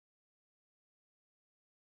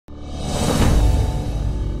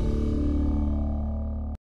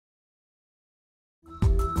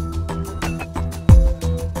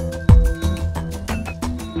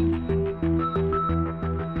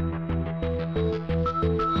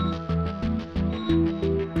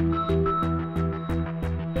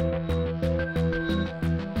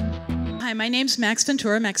Hi, my name's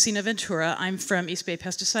Maxina Ventura. I'm from East Bay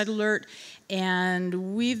Pesticide Alert,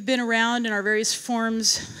 and we've been around in our various forms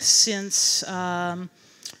since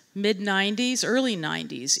mid-90s, early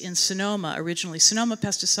 90s in Sonoma, originally Sonoma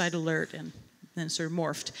Pesticide Alert, and then sort of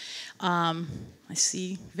morphed. I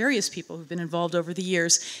see various people who've been involved over the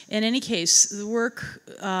years. In any case, the work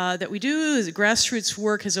that we do, the grassroots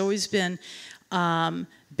work, has always been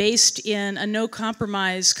based in a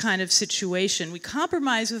no-compromise kind of situation. We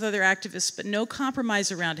compromise with other activists, but no compromise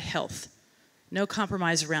around health. No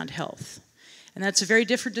compromise around health. And that's a very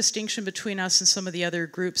different distinction between us and some of the other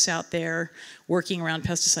groups out there working around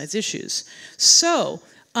pesticides issues. So,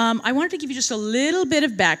 I wanted to give you just a little bit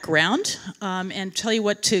of background and tell you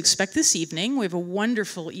what to expect this evening. We have a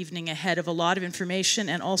wonderful evening ahead of a lot of information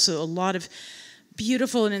and also a lot of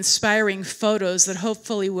beautiful and inspiring photos that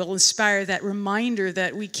hopefully will inspire that reminder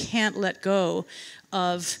that we can't let go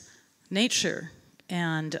of nature.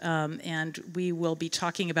 And we will be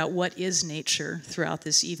talking about what is nature throughout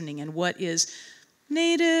this evening and what is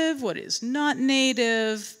native, what is not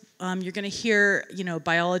native. You're going to hear, you know,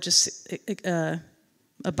 a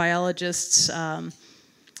biologist's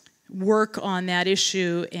work on that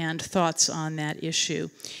issue and thoughts on that issue.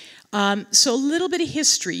 So a little bit of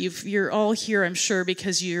history. You're all here, I'm sure,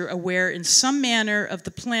 because you're aware in some manner of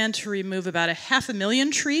the plan to remove about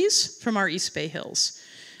 500,000 trees from our East Bay Hills.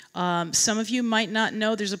 Some of you might not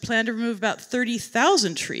know there's a plan to remove about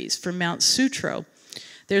 30,000 trees from Mount Sutro.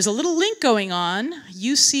 There's a little link going on.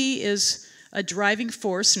 UC is a driving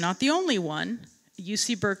force, not the only one.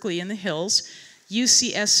 UC Berkeley in the hills.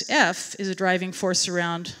 UCSF is a driving force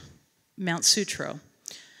around Mount Sutro.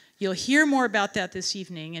 You'll hear more about that this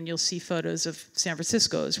evening, and you'll see photos of San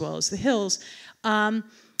Francisco as well as the hills.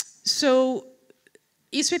 So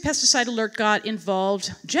East Bay Pesticide Alert got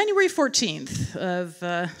involved January 14th of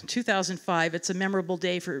 2005. It's a memorable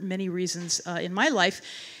day for many reasons in my life.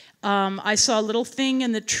 I saw a little thing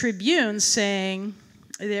in the Tribune saying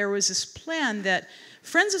there was this plan that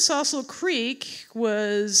Friends of Saucil Creek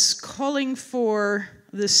was calling for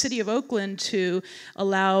the city of Oakland to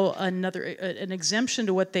allow an exemption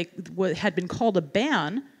to what had been called a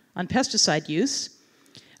ban on pesticide use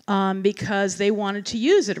because they wanted to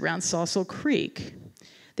use it around Saucil Creek.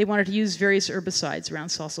 They wanted to use various herbicides around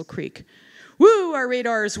Saucil Creek. Woo, our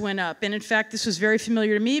radars went up. And in fact, this was very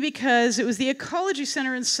familiar to me because it was the Ecology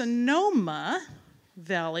Center in Sonoma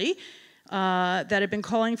Valley that had been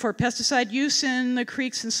calling for pesticide use in the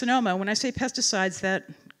creeks in Sonoma. When I say pesticides, that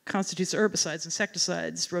constitutes herbicides,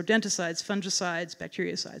 insecticides, rodenticides, fungicides,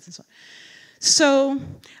 bactericides, and so on. So,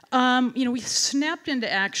 you know, we snapped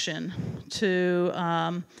into action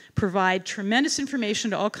to provide tremendous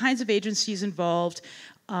information to all kinds of agencies involved.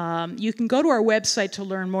 You can go to our website to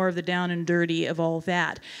learn more of the down and dirty of all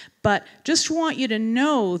that. But just want you to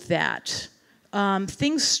know that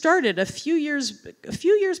things started a few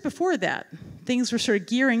years before that. Things were sort of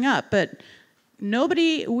gearing up, but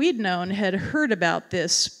nobody we'd known had heard about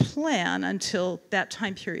this plan until that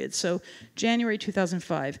time period. So January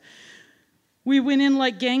 2005. We went in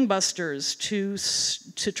like gangbusters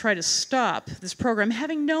to try to stop this program,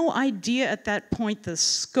 having no idea at that point the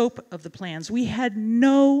scope of the plans. We had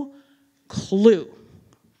no clue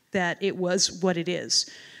that it was what it is.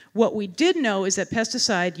 What we did know is that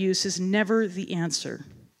pesticide use is never the answer.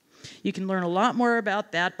 You can learn a lot more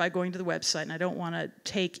about that by going to the website, and I don't want to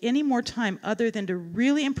take any more time other than to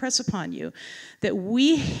really impress upon you that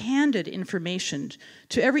we handed information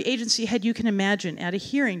to every agency head you can imagine at a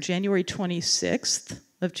hearing January 26th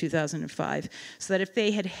of 2005, so that if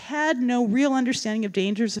they had had no real understanding of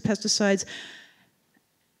dangers of pesticides,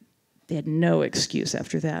 they had no excuse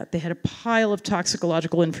after that. They had a pile of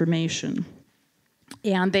toxicological information.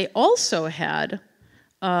 And they also had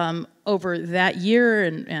over that year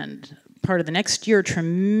and part of the next year, a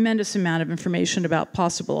tremendous amount of information about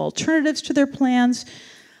possible alternatives to their plans.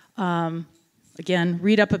 Again,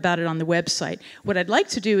 read up about it on the website. What I'd like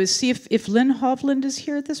to do is see if Lynn Hovland is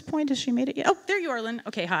here at this point. Has she made it yet? Oh, there you are, Lynn.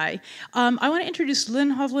 Okay, hi. I want to introduce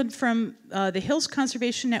Lynn Hovland from the Hills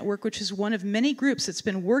Conservation Network, which is one of many groups that's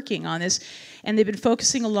been working on this, and they've been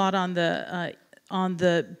focusing a lot on the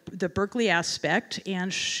Berkeley aspect,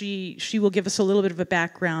 and she will give us a little bit of a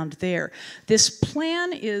background there. This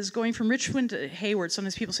plan is going from Richmond to Hayward.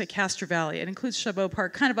 Sometimes people say Castor Valley. It includes Chabot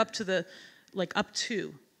Park, kind of up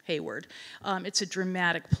to Hayward. It's a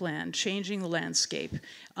dramatic plan, changing the landscape,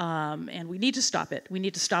 and we need to stop it. We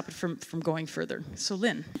need to stop it from going further. So,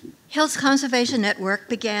 Lynn. Hills Conservation Network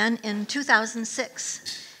began in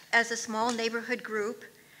 2006 as a small neighborhood group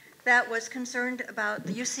that was concerned about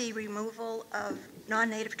the UC removal of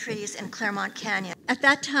non-native trees in Claremont Canyon. At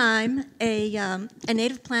that time, a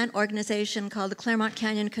native plant organization called the Claremont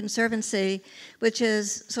Canyon Conservancy, which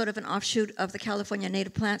is sort of an offshoot of the California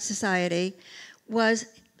Native Plant Society, was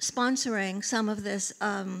sponsoring some of this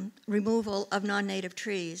removal of non-native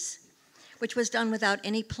trees, which was done without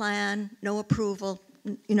any plan, no approval,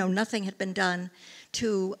 nothing had been done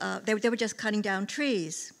to, they were just cutting down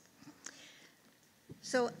trees.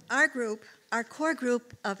 So our group, our core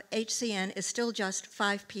group of HCN is still just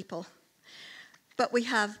 5 people, but we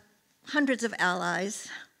have hundreds of allies,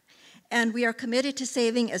 and we are committed to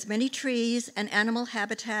saving as many trees and animal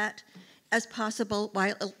habitat as possible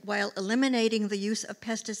while eliminating the use of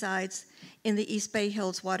pesticides in the East Bay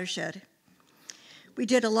Hills watershed. We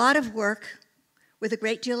did a lot of work with a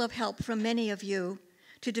great deal of help from many of you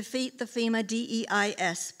to defeat the FEMA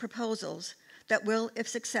DEIS proposals that will, if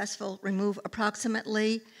successful, remove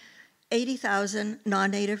approximately 80,000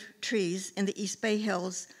 non-native trees in the East Bay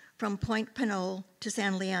Hills from Point Pinole to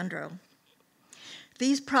San Leandro.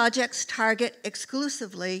 These projects target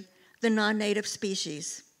exclusively the non-native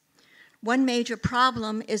species. One major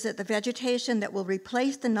problem is that the vegetation that will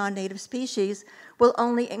replace the non-native species will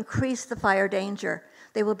only increase the fire danger.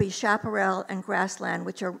 They will be chaparral and grassland,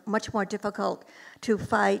 which are much more difficult to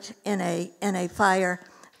fight in a fire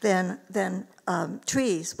than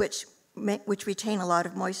trees, which retain a lot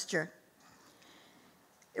of moisture.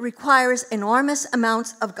 It requires enormous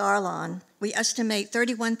amounts of garland. We estimate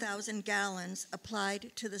 31,000 gallons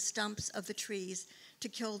applied to the stumps of the trees to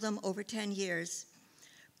kill them over 10 years,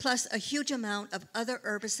 plus a huge amount of other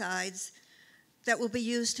herbicides that will be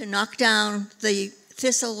used to knock down the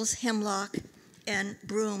thistles, hemlock, and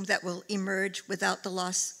broom that will emerge without the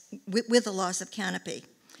loss, with the loss of canopy.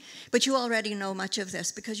 But you already know much of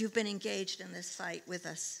this because you've been engaged in this fight with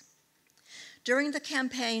us. During the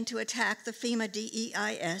campaign to attack the FEMA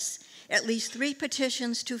DEIS, at least 3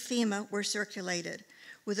 petitions to FEMA were circulated,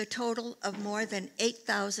 with a total of more than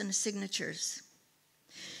 8,000 signatures.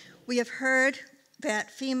 We have heard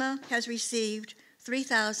that FEMA has received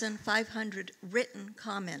 3,500 written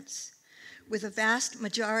comments, with a vast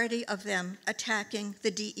majority of them attacking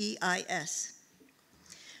the DEIS.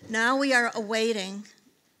 Now we are awaiting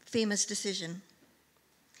FEMA's decision.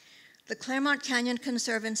 The Claremont Canyon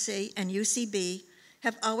Conservancy and UCB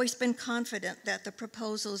have always been confident that the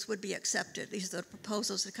proposals would be accepted. These are the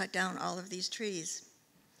proposals to cut down all of these trees.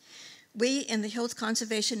 We in the Hills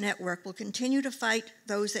Conservation Network will continue to fight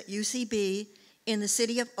those at UCB, in the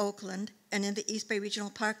city of Oakland, and in the East Bay Regional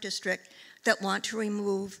Park District that want to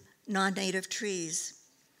remove non-native trees.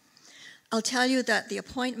 I'll tell you that the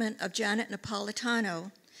appointment of Janet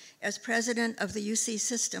Napolitano as president of the UC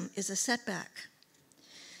system is a setback.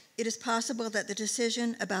 It is possible that the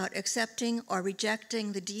decision about accepting or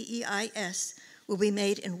rejecting the DEIS will be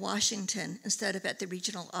made in Washington instead of at the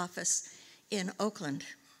regional office in Oakland.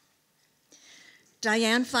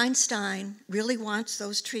 Diane Feinstein really wants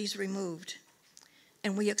those trees removed,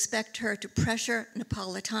 and we expect her to pressure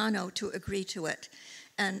Napolitano to agree to it.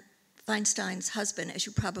 And Feinstein's husband, as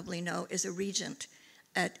you probably know, is a regent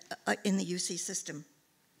in the UC system.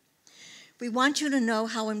 We want you to know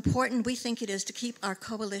how important we think it is to keep our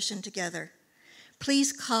coalition together.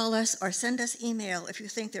 Please call us or send us email if you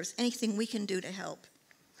think there's anything we can do to help.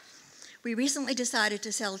 We recently decided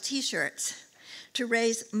to sell T-shirts to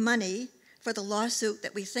raise money for the lawsuit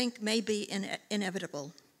that we think may be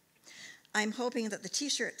inevitable. I'm hoping that the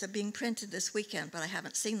T-shirts are being printed this weekend, but I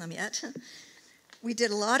haven't seen them yet. We did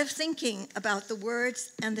a lot of thinking about the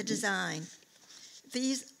words and the design.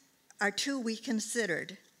 These are 2 we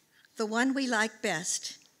considered. The one we like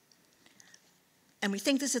best, and we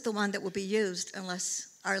think this is the one that will be used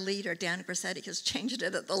unless our leader, Dan Grassetti, has changed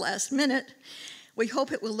it at the last minute. We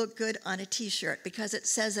hope it will look good on a T-shirt because it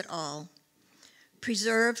says it all.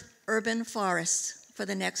 Preserve urban forests for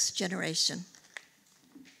the next generation.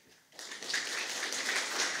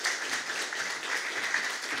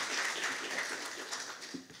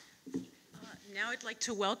 Now I'd like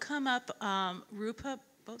to welcome up Rupa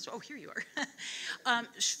Bose. Oh, here you are.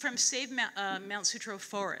 From Save Mount Sutro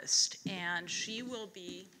Forest, and she will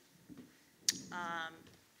be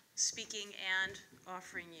speaking and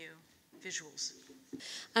offering you visuals.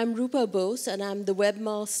 I'm Rupa Bose, and I'm the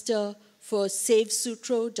webmaster for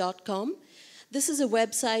SaveSutro.com. This is a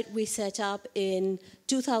website we set up in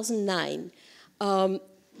 2009.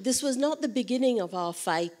 This was not the beginning of our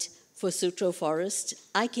fight for Sutro Forest.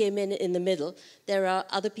 I came in the middle. There are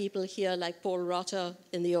other people here, like Paul Rotter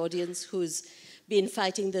in the audience, who's been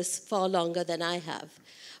fighting this far longer than I have.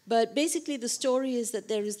 But basically, the story is that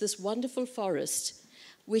there is this wonderful forest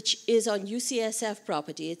which is on UCSF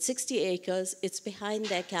property. It's 60 acres. It's behind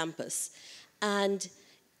their campus. And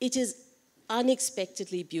it is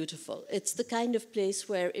unexpectedly beautiful. It's the kind of place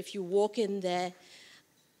where if you walk in there,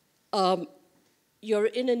 you're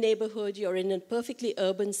in a neighborhood, you're in a perfectly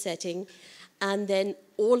urban setting, and then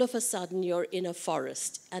all of a sudden you're in a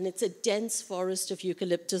forest. And it's a dense forest of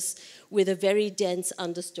eucalyptus with a very dense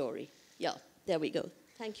understory. Yeah, there we go.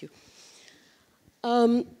 Thank you.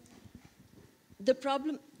 The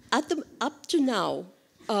problem, up to now,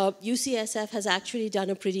 UCSF has actually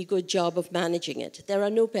done a pretty good job of managing it. There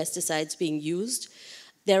are no pesticides being used.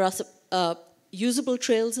 There are usable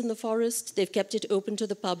trails in the forest. They've kept it open to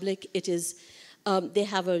the public. It is, they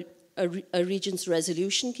have a region's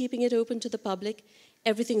resolution keeping it open to the public.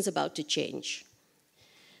 Everything's about to change.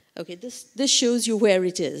 Okay, this shows you where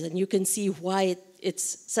it is, and you can see why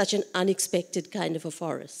it's such an unexpected kind of a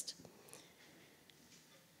forest.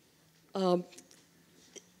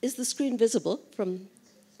 Is the screen visible from,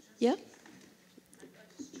 yeah?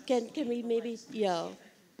 Can we maybe, yeah.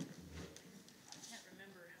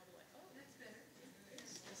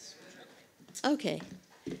 Okay.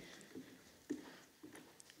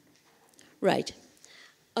 Right.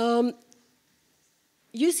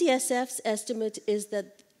 UCSF's estimate is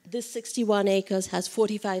that this 61 acres has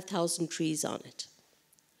 45,000 trees on it.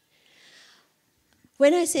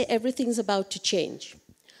 When I say everything's about to change,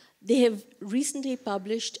 they have recently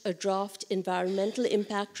published a draft environmental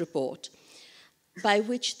impact report in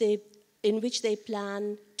which they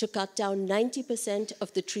plan to cut down 90%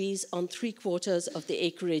 of the trees on 3/4 of the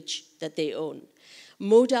acreage that they own,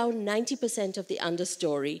 mow down 90% of the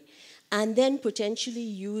understory, and then potentially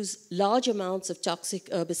use large amounts of toxic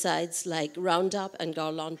herbicides like Roundup and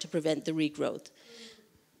Garlon to prevent the regrowth.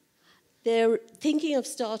 They're thinking of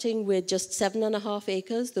starting with just 7.5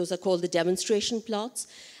 acres. Those are called the demonstration plots.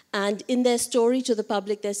 And in their story to the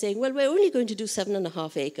public, they're saying, well, we're only going to do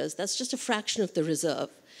 7.5 acres. That's just a fraction of the reserve.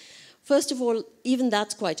 First of all, even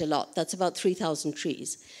that's quite a lot. That's about 3,000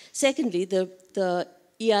 trees. Secondly, the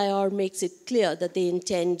EIR makes it clear that they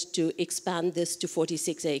intend to expand this to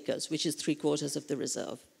 46 acres, which is 3/4 of the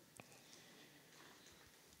reserve.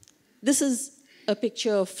 This is a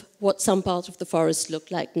picture of what some parts of the forest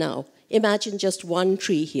look like now. Imagine just one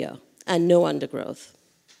tree here and no undergrowth.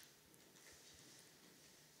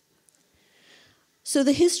 So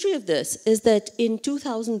the history of this is that in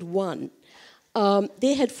 2001,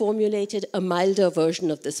 they had formulated a milder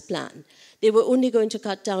version of this plan. They were only going to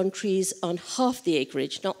cut down trees on half the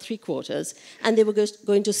acreage, not 3/4, and they were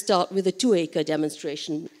going to start with a 2-acre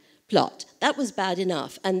demonstration plot. That was bad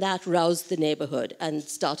enough, and that roused the neighborhood and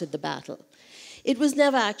started the battle. It was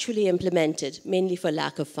never actually implemented, mainly for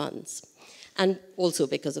lack of funds, and also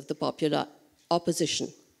because of the popular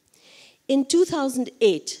opposition. In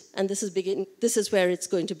 2008, and this is where it's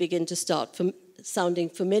going to begin to start sounding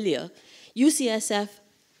familiar, UCSF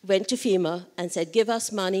went to FEMA and said, give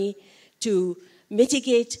us money to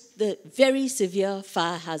mitigate the very severe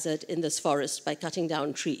fire hazard in this forest by cutting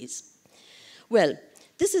down trees. Well,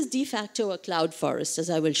 this is de facto a cloud forest, as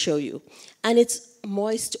I will show you, and it's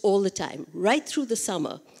moist all the time, right through the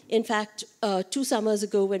summer. In fact, 2 summers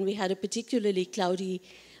ago, when we had a particularly cloudy,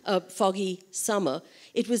 foggy summer,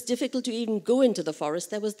 it was difficult to even go into the forest.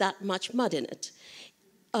 There was that much mud in it.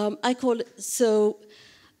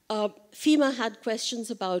 FEMA had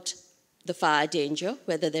questions about the fire danger,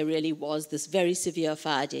 whether there really was this very severe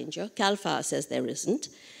fire danger. CAL FIRE says there isn't.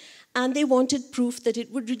 And they wanted proof that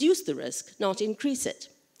it would reduce the risk, not increase it.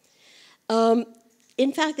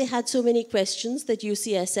 In fact, they had so many questions that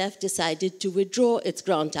UCSF decided to withdraw its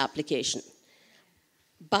grant application.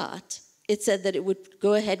 But it said that it would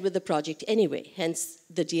go ahead with the project anyway, hence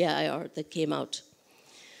the DIR that came out.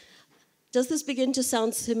 Does this begin to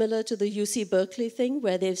sound similar to the UC Berkeley thing,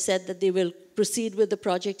 where they've said that they will proceed with the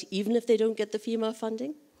project even if they don't get the FEMA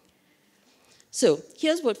funding? So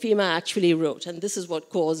here's what FEMA actually wrote, and this is what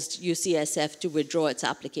caused UCSF to withdraw its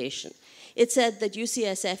application. It said that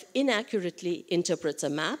UCSF inaccurately interprets a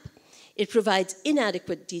map. It provides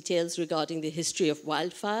inadequate details regarding the history of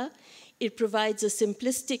wildfire. It provides a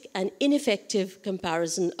simplistic and ineffective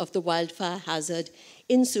comparison of the wildfire hazard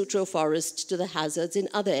in Sutro forest to the hazards in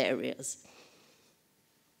other areas.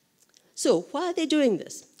 So why are they doing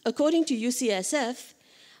this? According to UCSF,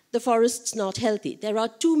 the forest's not healthy. There are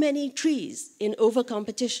too many trees in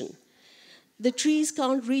overcompetition. The trees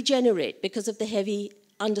can't regenerate because of the heavy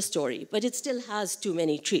understory, but it still has too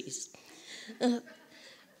many trees.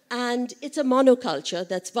 And it's a monoculture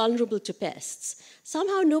that's vulnerable to pests.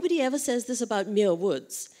 Somehow nobody ever says this about Muir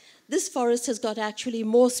Woods. This forest has got actually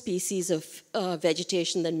more species of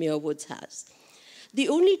vegetation than Muir Woods has. The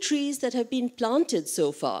only trees that have been planted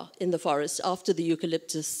so far in the forest after the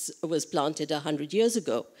eucalyptus was planted 100 years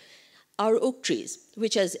ago Our oak trees,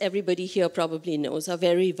 which as everybody here probably knows, are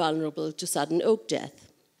very vulnerable to sudden oak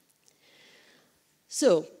death.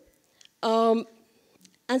 So, and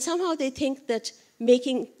somehow they think that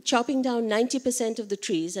chopping down 90% of the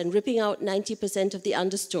trees and ripping out 90% of the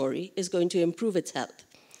understory is going to improve its health.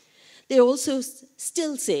 They also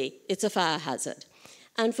still say it's a fire hazard.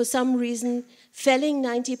 And for some reason, felling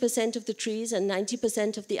 90% of the trees and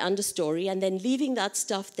 90% of the understory and then leaving that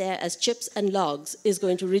stuff there as chips and logs is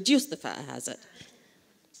going to reduce the fire hazard.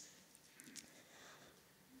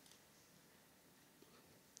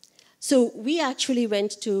 So we actually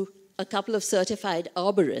went to a couple of certified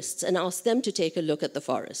arborists and asked them to take a look at the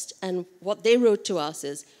forest. And what they wrote to us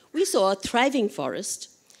is, we saw a thriving forest,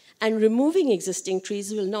 and removing existing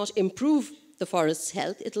trees will not improve the forest's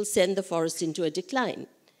health, it'll send the forest into a decline.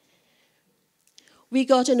 We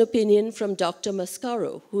got an opinion from Dr.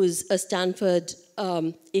 Mascaro, who is a Stanford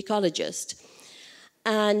ecologist.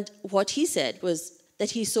 And what he said was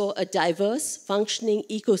that he saw a diverse, functioning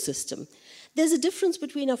ecosystem. There's a difference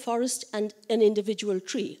between a forest and an individual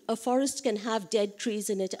tree. A forest can have dead trees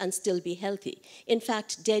in it and still be healthy. In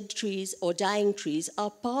fact, dead trees or dying trees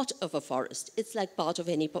are part of a forest. It's like part of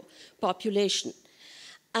any population.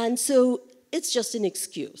 And so it's just an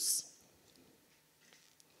excuse.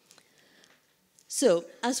 So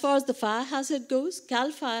as far as the fire hazard goes,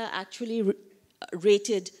 CAL FIRE actually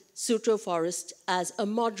rated Sutro forest as a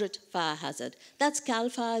moderate fire hazard. That's CAL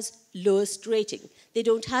FIRE's lowest rating. They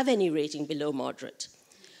don't have any rating below moderate.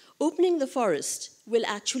 Opening the forest will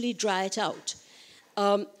actually dry it out.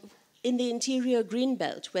 In the interior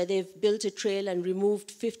greenbelt, where they've built a trail and removed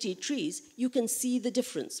 50 trees, you can see the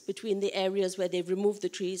difference between the areas where they've removed the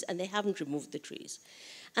trees and they haven't removed the trees.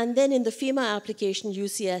 And then in the FEMA application,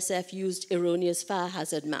 UCSF used erroneous fire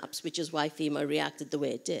hazard maps, which is why FEMA reacted the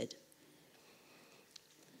way it did.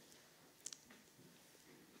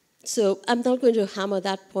 So I'm not going to hammer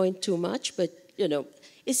that point too much, but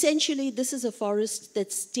essentially this is a forest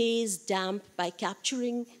that stays damp by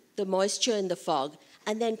capturing the moisture in the fog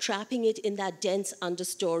and then trapping it in that dense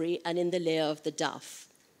understory and in the layer of the duff.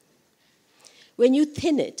 When you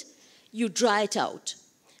thin it, you dry it out.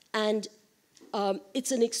 And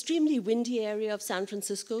it's an extremely windy area of San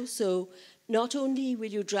Francisco, so not only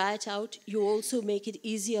will you dry it out, you also make it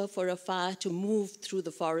easier for a fire to move through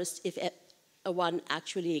the forest if one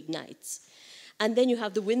actually ignites. And then you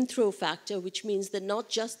have the wind throw factor, which means that not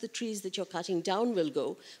just the trees that you're cutting down will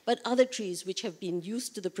go, but other trees which have been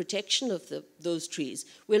used to the protection of those trees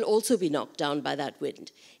will also be knocked down by that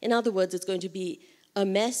wind. In other words, it's going to be a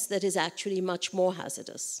mess that is actually much more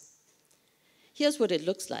hazardous. Here's what it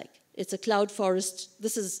looks like. It's a cloud forest.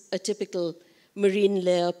 This is a typical marine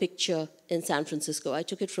layer picture in San Francisco. I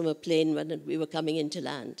took it from a plane when we were coming into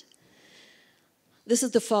land. This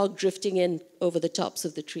is the fog drifting in over the tops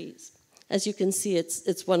of the trees. As you can see,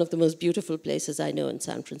 it's one of the most beautiful places I know in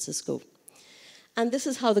San Francisco. And this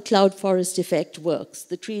is how the cloud forest effect works.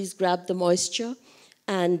 The trees grab the moisture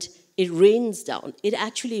and it rains down. It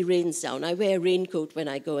actually rains down. I wear a raincoat when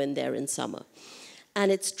I go in there in summer.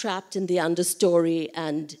 And it's trapped in the understory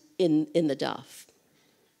and in the duff.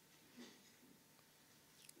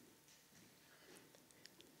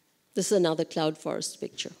 This is another cloud forest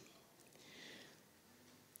picture.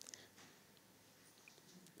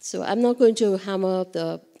 So I'm not going to hammer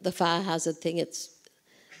the fire hazard thing.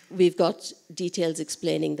 We've got details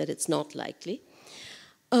explaining that it's not likely.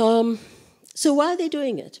 So why are they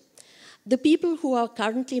doing it? The people who are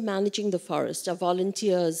currently managing the forest are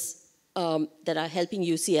volunteers that are helping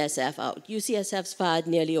UCSF out. UCSF's fired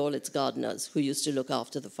nearly all its gardeners who used to look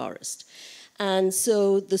after the forest. And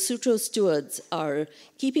so the Sutro stewards are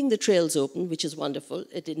keeping the trails open, which is wonderful.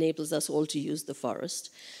 It enables us all to use the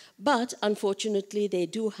forest. But unfortunately, they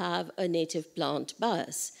do have a native plant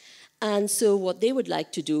bias. And so what they would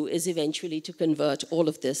like to do is eventually to convert all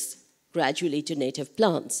of this gradually to native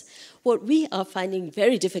plants. What we are finding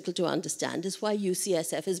very difficult to understand is why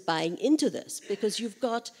UCSF is buying into this, because you've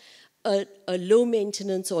got a low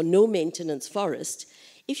maintenance or no maintenance forest.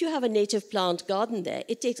 If you have a native plant garden there,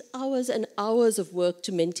 it takes hours and hours of work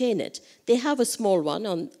to maintain it. They have a small one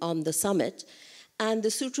on the summit, and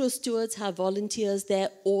the Sutro stewards have volunteers there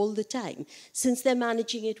all the time, since they're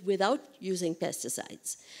managing it without using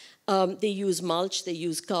pesticides. They use mulch, they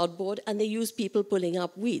use cardboard, and they use people pulling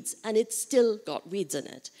up weeds, and it's still got weeds in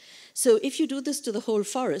it. So if you do this to the whole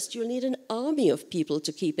forest, you'll need an army of people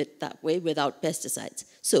to keep it that way without pesticides.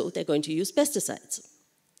 So they're going to use pesticides.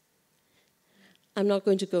 I'm not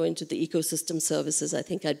going to go into the ecosystem services. I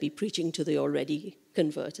think I'd be preaching to the already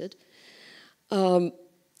converted.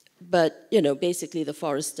 But, you know, basically the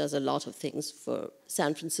forest does a lot of things for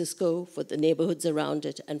San Francisco, for the neighborhoods around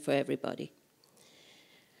it, and for everybody.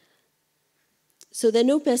 So there are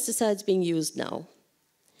no pesticides being used now.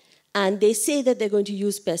 And they say that they're going to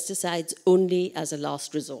use pesticides only as a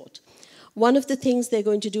last resort. One of the things they're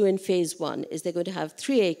going to do in phase 1 is they're going to have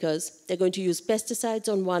 3 acres. They're going to use pesticides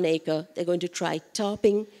on 1 acre. They're going to try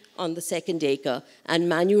tarping on the 2nd acre and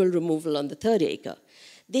manual removal on the 3rd acre.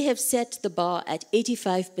 They have set the bar at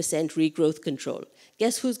 85% regrowth control.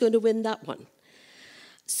 Guess who's going to win that one?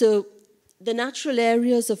 So the natural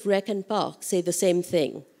areas of Rec and Park say the same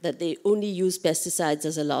thing, that they only use pesticides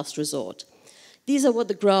as a last resort. These are what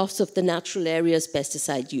the graphs of the natural areas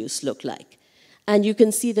pesticide use look like. And you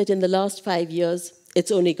can see that in the last 5 years,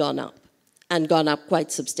 it's only gone up, and gone up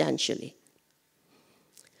quite substantially.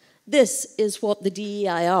 This is what the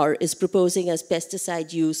DEIR is proposing as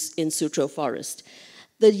pesticide use in Sutro forest.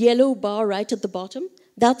 The yellow bar right at the bottom,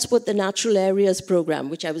 that's what the Natural Areas Program,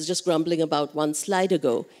 which I was just grumbling about 1 slide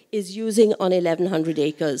ago, is using on 1,100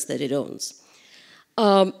 acres that it owns.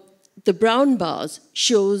 The brown bars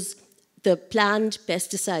shows the planned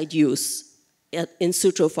pesticide use in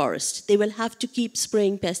Sutro forest. They will have to keep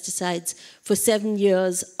spraying pesticides for 7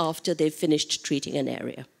 years after they've finished treating an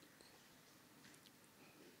area.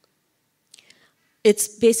 It's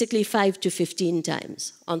basically 5 to 15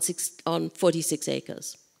 times on 46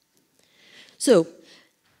 acres. So,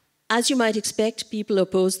 as you might expect, people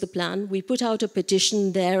oppose the plan. We put out a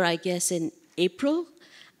petition there, I guess, in April,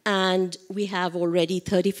 and we have already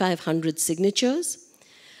 3,500 signatures.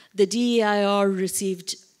 The DEIR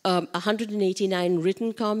received 189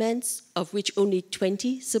 written comments, of which only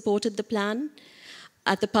 20 supported the plan.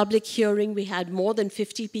 At the public hearing, we had more than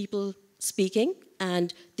 50 people speaking,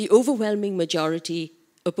 and the overwhelming majority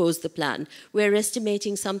opposed the plan. We're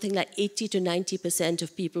estimating something like 80 to 90%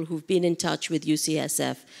 of people who've been in touch with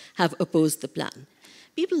UCSF have opposed the plan.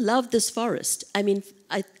 People love this forest. I mean,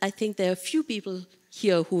 I think there are few people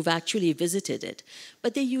here who've actually visited it,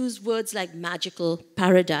 but they use words like magical,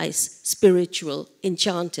 paradise, spiritual,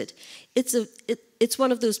 enchanted. It's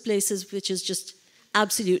one of those places which is just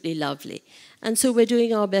absolutely lovely. And so we're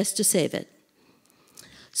doing our best to save it.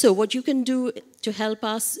 So what you can do to help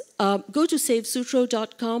us, go to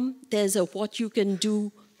savesutro.com. There's a what you can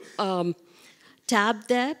do tab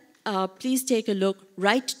there. Please take a look.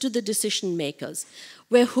 Write to the decision makers.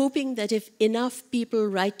 We're hoping that if enough people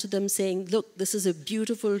write to them saying, look, this is a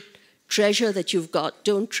beautiful treasure that you've got,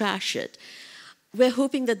 don't trash it, we're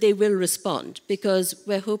hoping that they will respond, because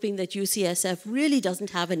we're hoping that UCSF really doesn't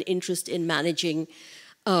have an interest in managing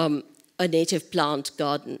a native plant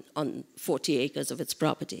garden on 40 acres of its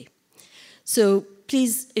property. So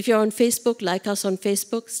please, if you're on Facebook, like us on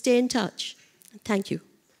Facebook, stay in touch. Thank you.